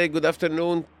want to say good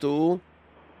afternoon to...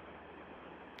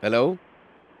 Hello?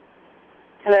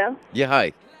 Hello? Yeah, hi.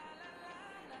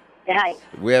 Yeah, hi.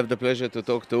 We have the pleasure to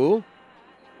talk to...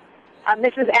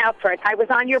 Mrs. Alfred. I was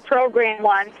on your program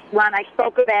once when I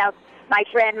spoke about my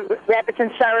friend Rebbetzin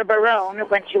Sarah Barone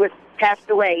when she was passed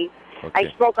away. Okay. I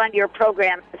spoke on your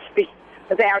program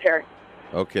about her.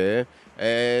 Okay.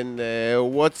 And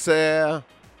what's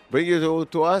bring you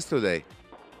to us today?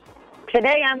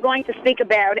 Today I'm going to speak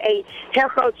about a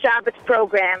Hilchot Shabbos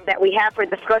program that we have for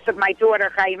the schus of my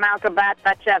daughter, Chayimalka Bat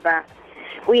Batsheva.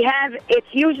 It's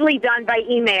usually done by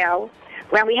email,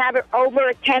 when we have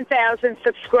over 10,000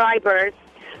 subscribers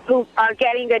who are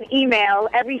getting an email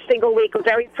every single week with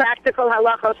very practical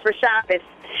halachos for Shabbos.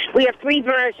 We have 3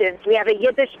 versions. We have a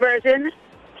Yiddish version,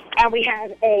 and we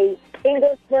have a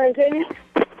English version,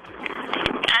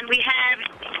 and we have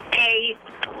a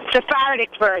Sephardic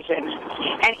version.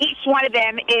 And each one of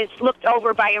them is looked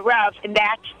over by a Rav in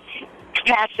that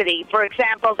capacity. For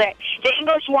example, the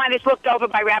English one is looked over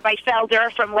by Rabbi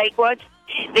Felder from Lakewood.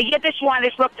 The Yiddish one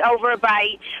is looked over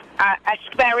by a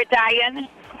Skvaradayan.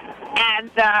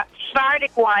 And the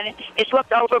Sephardic one is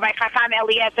looked over by Chacham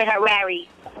Eliezer Harari.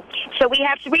 So we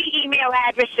have 3 email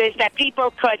addresses that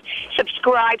people could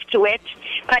subscribe to it.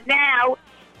 But now,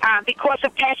 because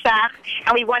of Pesach,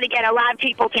 and we want to get a lot of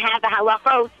people to have the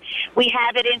halachos, we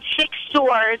have it in 6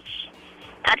 stores,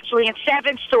 actually in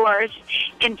 7 stores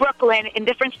in Brooklyn, in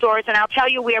different stores, and I'll tell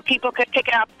you where people could pick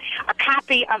up a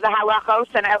copy of the halachos,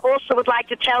 and I also would like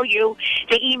to tell you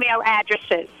the email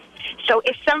addresses. So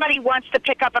if somebody wants to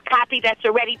pick up a copy that's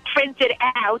already printed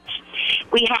out,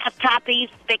 we have copies.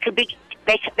 They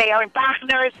are in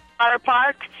Bachner's, Borough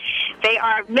Park. They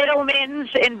are Middleman's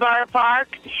in Borough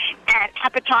Park, and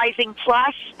Appetizing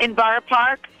Plus in Borough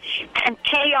Park, and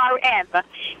KRM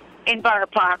in Borough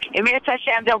Park. In Mir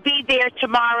Hashem, they'll be there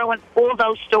tomorrow in all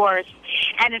those stores.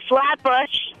 And in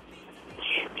Flatbush,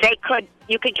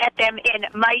 you could get them in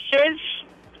Meisher's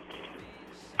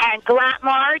and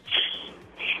Glattmart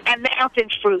and Mountain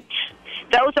Fruit.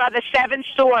 Those are the 7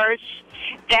 stores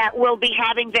that will be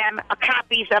having them,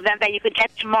 copies of them that you could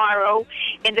get tomorrow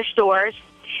in the stores.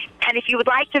 And if you would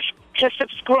like to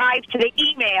subscribe to the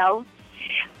email,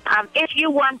 if you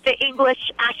want the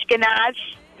English Ashkenaz,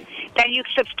 then you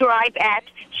subscribe at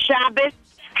Shabbos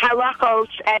Halachos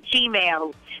at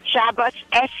Gmail. Shabbos,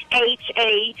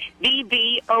 SHABBOS,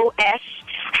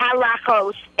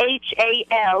 Halachos,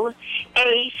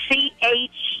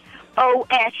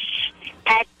 HALACHOS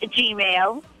at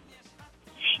Gmail.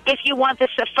 If you want the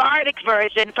Sephardic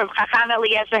version from Chacham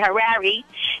Eliezer Harari,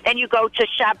 then you go to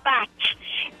Shabbat,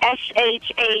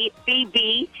 SHABBAT,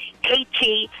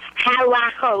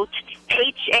 Halachot,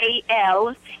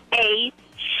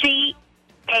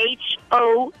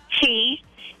 HALACHOT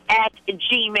at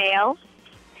Gmail.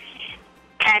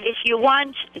 And if you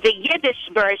want the Yiddish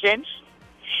version,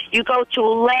 you go to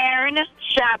Learn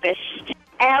Shabbos,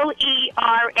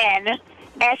 LERNSHABBOS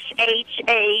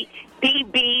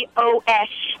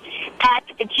at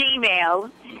Gmail.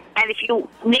 And if you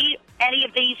need any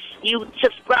of these, you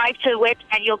subscribe to it,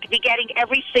 and you'll be getting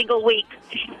every single week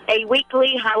a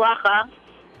weekly halacha,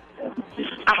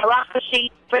 a halacha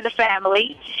sheet for the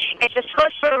family. It's a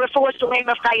source for the Refuah Shalem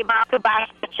of Chayimalka Bat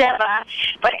Batsheva,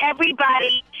 but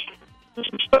everybody who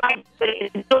subscribes to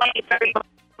it is doing it very much.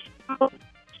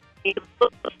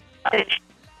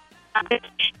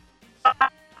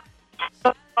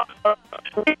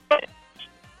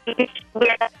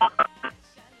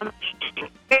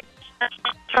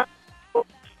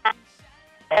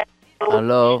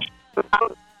 Hello.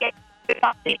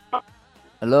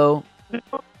 Hello.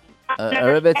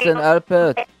 Rebbetzin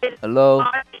Alpert. Hello.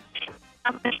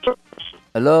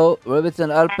 Hello,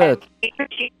 Rebbetzin Alpert.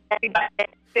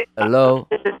 Hello.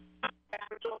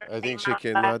 I think she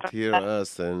cannot hear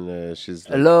us, and she's.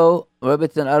 Hello,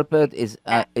 Rebbetzin Alpert. Is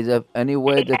there any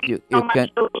way that you can?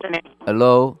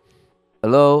 Hello.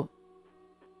 Hello.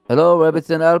 Hello,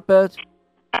 Rebbetzin Alpert.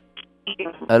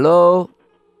 Hello.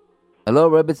 Hello,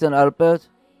 Rebbetzin Alpert.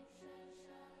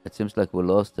 It seems like we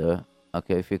lost her.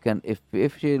 Okay, if you can, if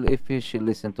she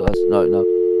listen to us, no.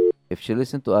 If she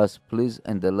listen to us, please,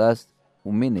 in the last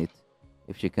minute,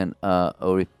 if she can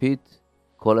repeat,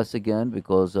 call us again,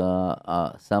 because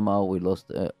somehow we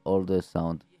lost all the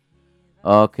sound.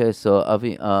 Okay, so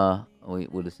Avi, we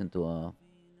listen to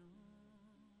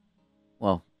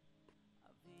well,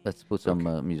 let's put some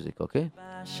music, okay?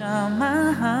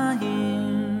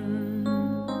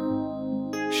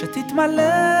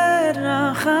 שתתמלא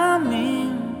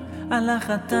רחמים על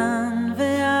החתן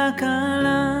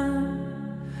והכלה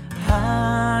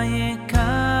היקרים.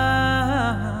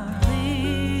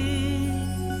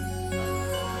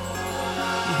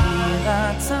 יהי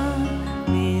רצון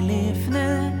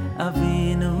מלפני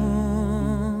אבינו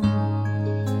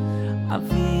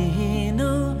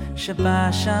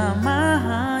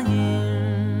שבשמיים,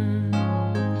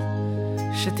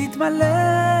 שתתמלא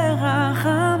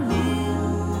רחמים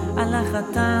על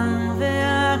החתן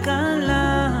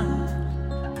והכלה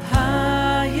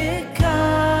היקרים.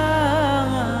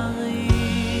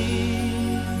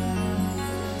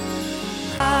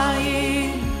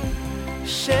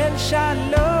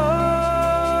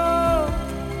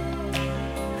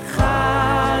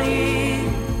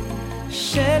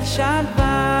 של שלווה,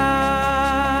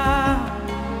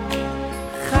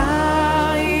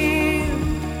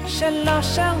 חיים של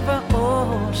אושר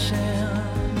ואושר,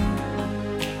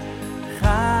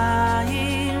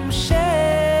 חיים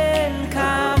של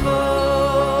כבוד.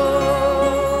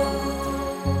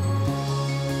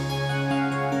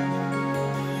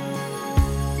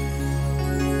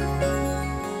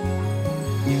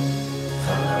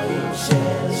 חיים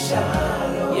של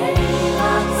שלום, יהי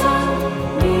רצון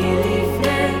מלפני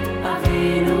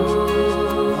אבינו,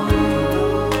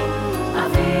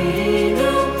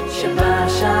 אבינו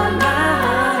שבשמיים,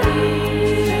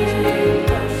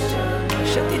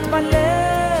 שתתמלא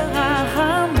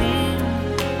רחמים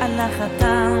על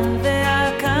החתן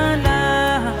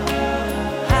והכלה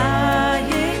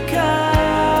היקרים.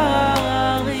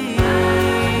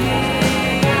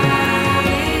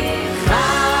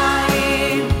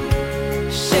 חיים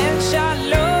של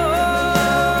שלום,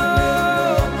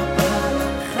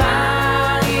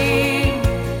 חיים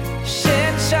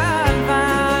של שלווה,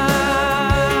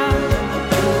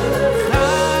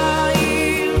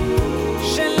 חיים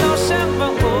של אושר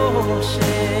ואושר,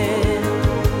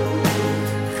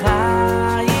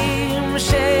 חיים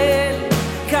של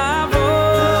כבוד,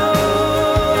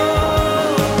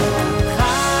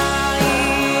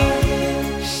 חיים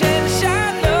של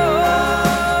שלום,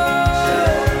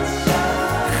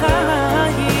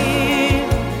 חיים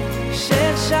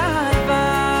של שלווה,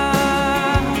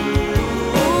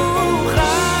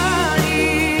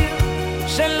 וחיים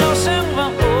של אושר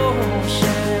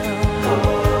ואושר,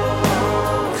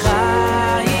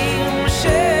 חיים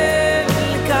של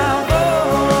כבוד.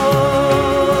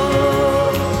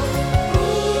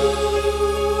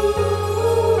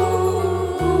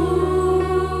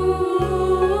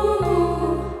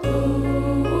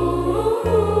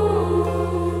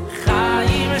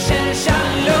 חיים של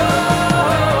שלום,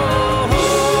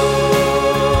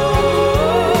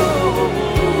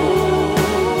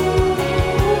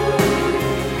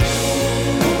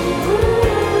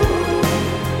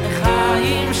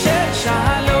 חיים של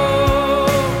שלום,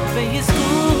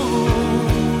 ויזכו,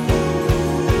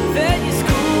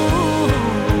 ויזכו,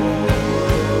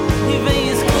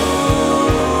 ויזכו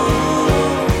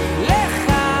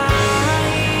לחיים,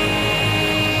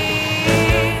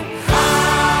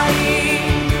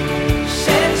 חיים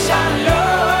של שלום,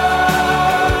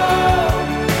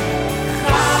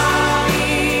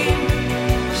 חיים של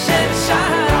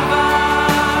שלווה,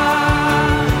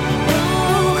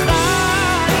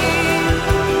 וחיים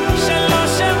של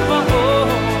אושר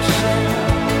ואושר,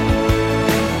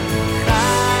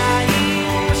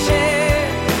 חיים של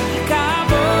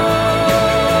כבוד,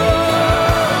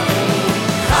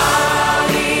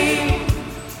 חיים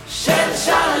של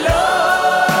שלום,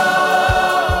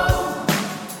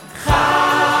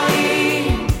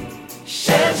 חיים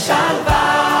של שלווה,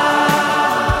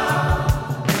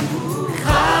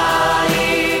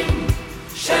 חיים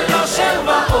של אושר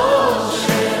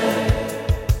ואושר,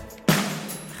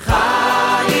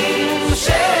 חיים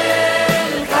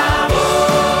של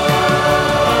כבוד,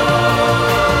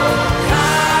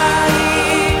 חיים של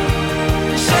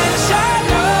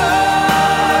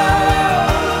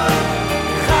שלום,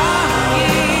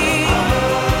 חיים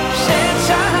של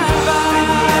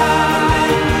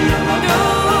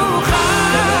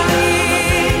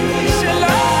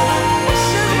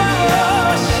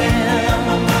שלווה,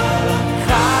 נו,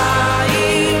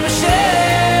 חיים של אושר ואושר, חיים של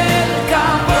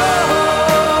כבוד,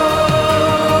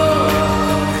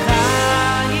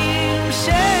 חיים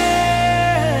של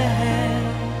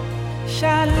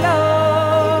שלום,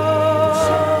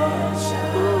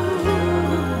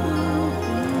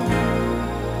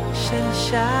 של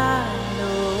שלום.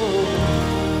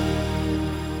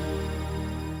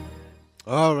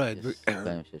 All right.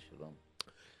 חיים של שלום.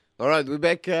 All right, we're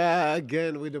back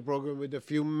again with the program with a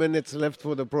few minutes left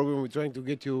for the program. We're trying to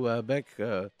get you back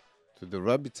to the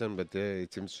Rabbitzin, but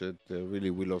it seems that really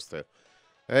we lost her.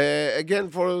 Again,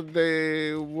 for the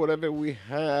whatever we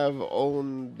have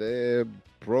on the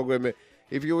program,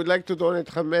 if you would like to donate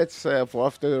Hametz for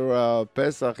after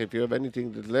Pesach, if you have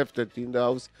anything that left in the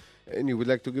house and you would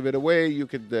like to give it away, you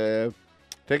could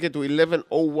take it to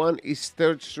 1101 East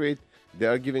 3rd Street. They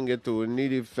are giving it to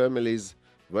needy families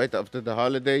right after the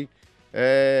holiday.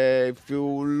 If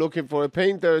you're looking for a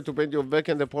painter to paint your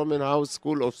vacant apartment, house,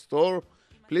 school, or store,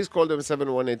 please call them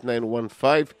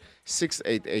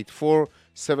 718-915-6884,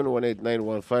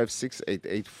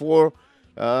 718-915-6884.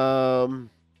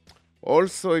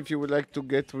 Also, if you would like to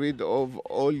get rid of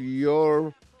all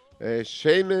your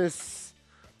Sheamus,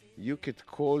 you could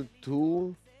call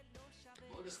to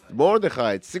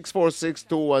Mordechai,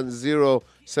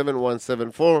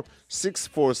 646-210-7174,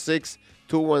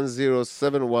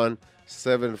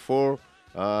 210-7174.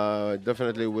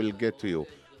 Definitely will get to you.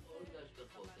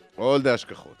 All the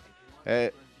השכחות.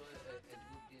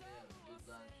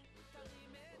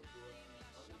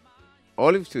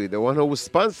 Olive Tree, the one who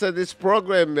sponsored this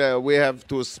program, we have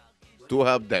to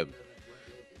help them.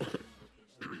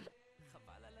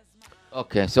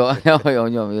 Okay, so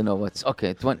you know what's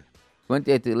okay.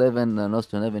 2811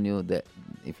 Nostrum Avenue. That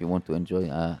if you want to enjoy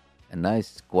a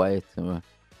nice, quiet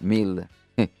meal.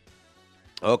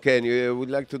 Okay, and you would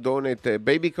like to donate a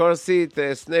baby car seat,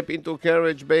 snap into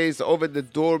carriage base, over the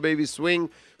door baby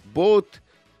swing, boat,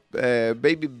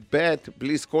 baby bed,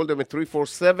 please call them at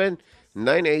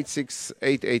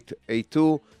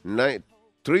 347-986-8882,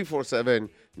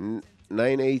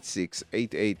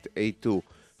 347-986-8882.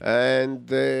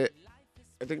 And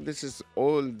I think this is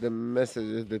all the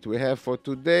messages that we have for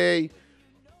today.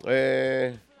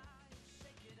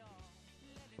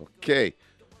 Okay.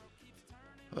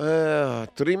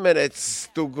 3 minutes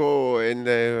to go, and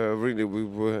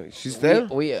really, she's there?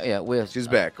 She's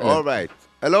back. Yeah. All right.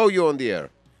 Hello, you on the air.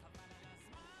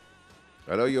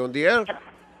 Hello, you on the air?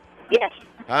 Yes.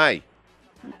 Hi.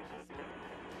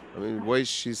 I mean, where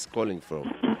she's calling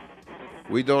from?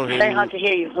 We don't hear Very you. hard to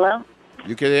hear you. Hello?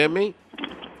 You can hear me?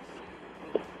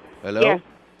 Hello? Yes.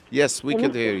 Yes, we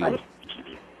can hear you.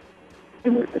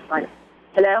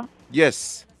 Hello?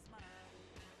 Yes.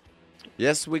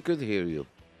 Yes, we could hear you.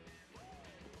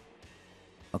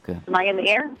 Okay. Am I in the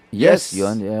air? Yes. You're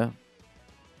on the air.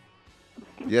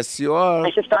 Yes, you are.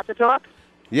 I should start to talk?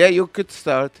 Yeah, you could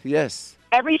start. Yes.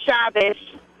 Every Shabbos,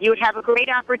 you would have a great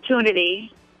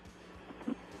opportunity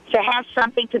to have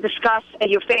something to discuss at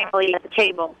your family at the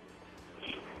table.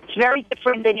 It's very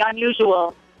different than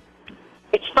unusual.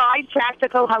 It's 5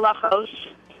 practical halachos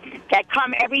that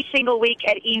come every single week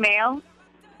at email,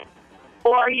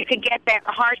 or you can get that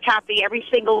hard copy every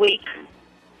single week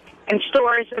in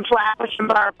stores and Flatbush and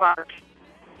Borough Park.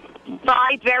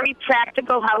 5 very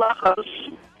practical halachos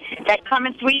that come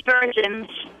in 3 versions: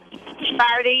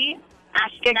 Sephardi,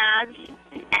 Ashkenaz,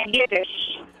 and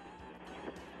Yiddish.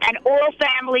 And all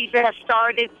families that have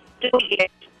started doing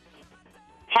it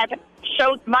have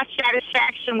showed much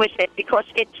satisfaction with it, because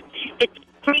it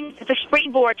brings the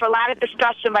springboard for a lot of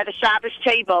discussion by the Shabbos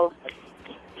table.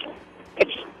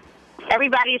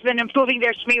 Everybody's been improving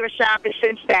their Shmira Shabbos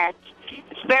since that.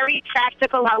 It's very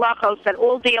practical halachos that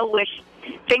all deal with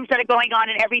things that are going on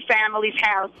in every family's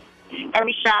house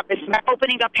every Shabbos.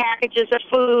 Opening up packages of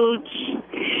foods,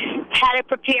 how to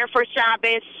prepare for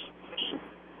Shabbos,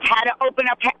 how to open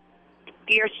up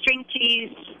your string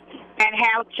cheese, and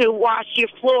how to wash your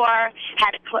floor, how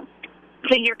to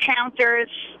clean your counters.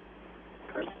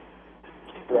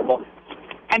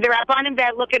 And the Rabbanim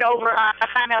that look it over are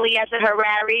Chacham Eliezer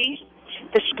Harari,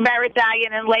 the Shmeret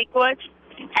Dayan in Lakewood,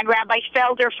 and Rabbi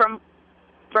Felder from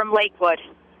Lakewood.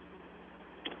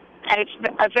 And it's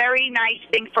a very nice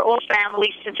thing for all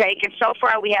families to take. And so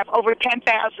far, we have over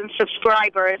 10,000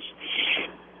 subscribers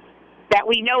that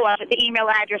we know of at the email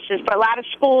addresses. But a lot of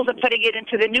schools are putting it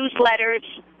into the newsletters,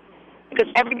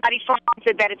 because everybody finds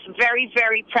it that it's very,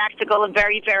 very practical and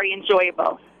very, very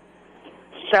enjoyable.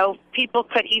 So people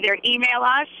could either email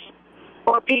us,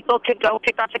 or people could go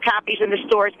pick up the copies in the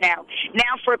stores now.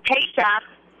 Now for Pesach,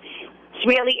 it's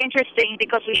really interesting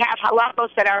because we have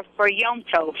halachos that are for Yom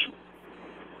Tov.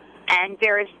 And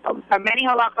there's many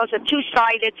halachos, a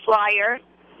 2-sided flyer,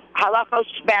 halachos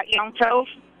about Yom Tov.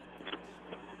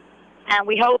 And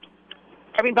we hope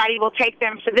everybody will take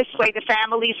them, so this way the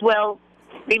families will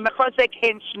be mechozik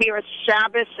in Shmiras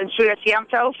Shabbos and Shmiras Yom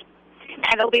Tov.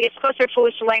 And it'll be a special for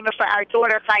Shalema for our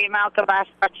daughter, Chayim Malka Bas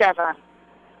Batsheva.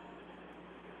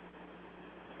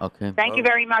 Okay. Thank you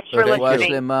very much for Okay.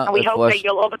 listening. Shlema, And we hope that Refuah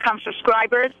you'll all become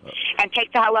subscribers and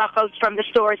take the halachos from the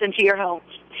stores into your homes.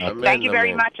 Amen, Thank you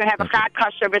very amen. much, and have a chag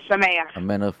kosher b'sameach.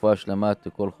 אמן רפואה שלמה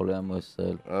לכל חולי עמו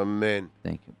ישראל. Amen.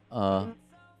 Thank you.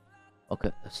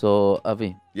 Okay, so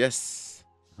Avi, Yes.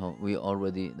 we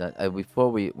already that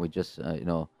before we just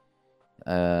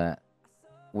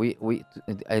we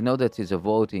I know that it's a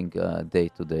voting day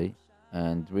today,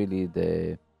 and really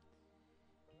the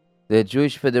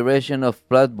Jewish Federation of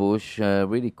Flatbush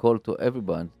really called to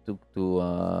everyone to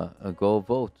go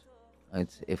vote.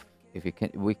 It's if you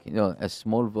can, a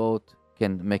small vote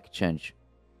can make change,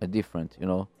 a different.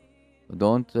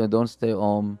 Don't stay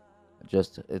home.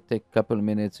 Just take a couple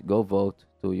minutes, go vote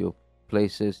to your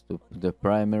places, to the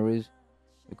primaries,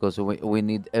 because we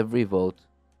need every vote.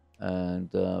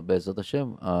 And Be'ezrat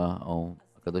Hashem,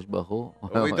 Kadosh Baruch Hu,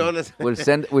 We don't will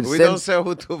don't say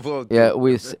who to vote. yeah,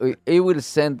 he will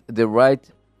send the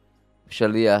right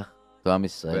shaliach To Am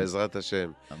Yisrael. Be'ezrat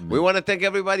Hashem. Amen. We want to thank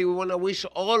everybody. We want to wish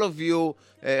all of you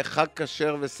Chag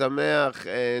Kasher v'Sameach,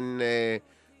 and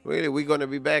really, we're going to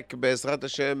be back Be'ezrat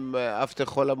Hashem after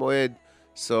Chol HaMoed.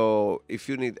 So if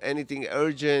you need anything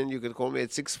urgent, you can call me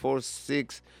at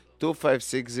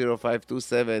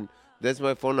 646-256-0527. That's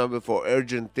my phone number for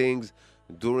urgent things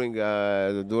during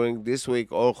this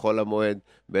week or Chol HaMoed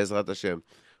Be'ezrat Hashem.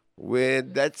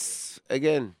 That's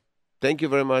again. Thank you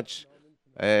very much,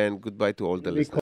 and goodbye to all the listeners.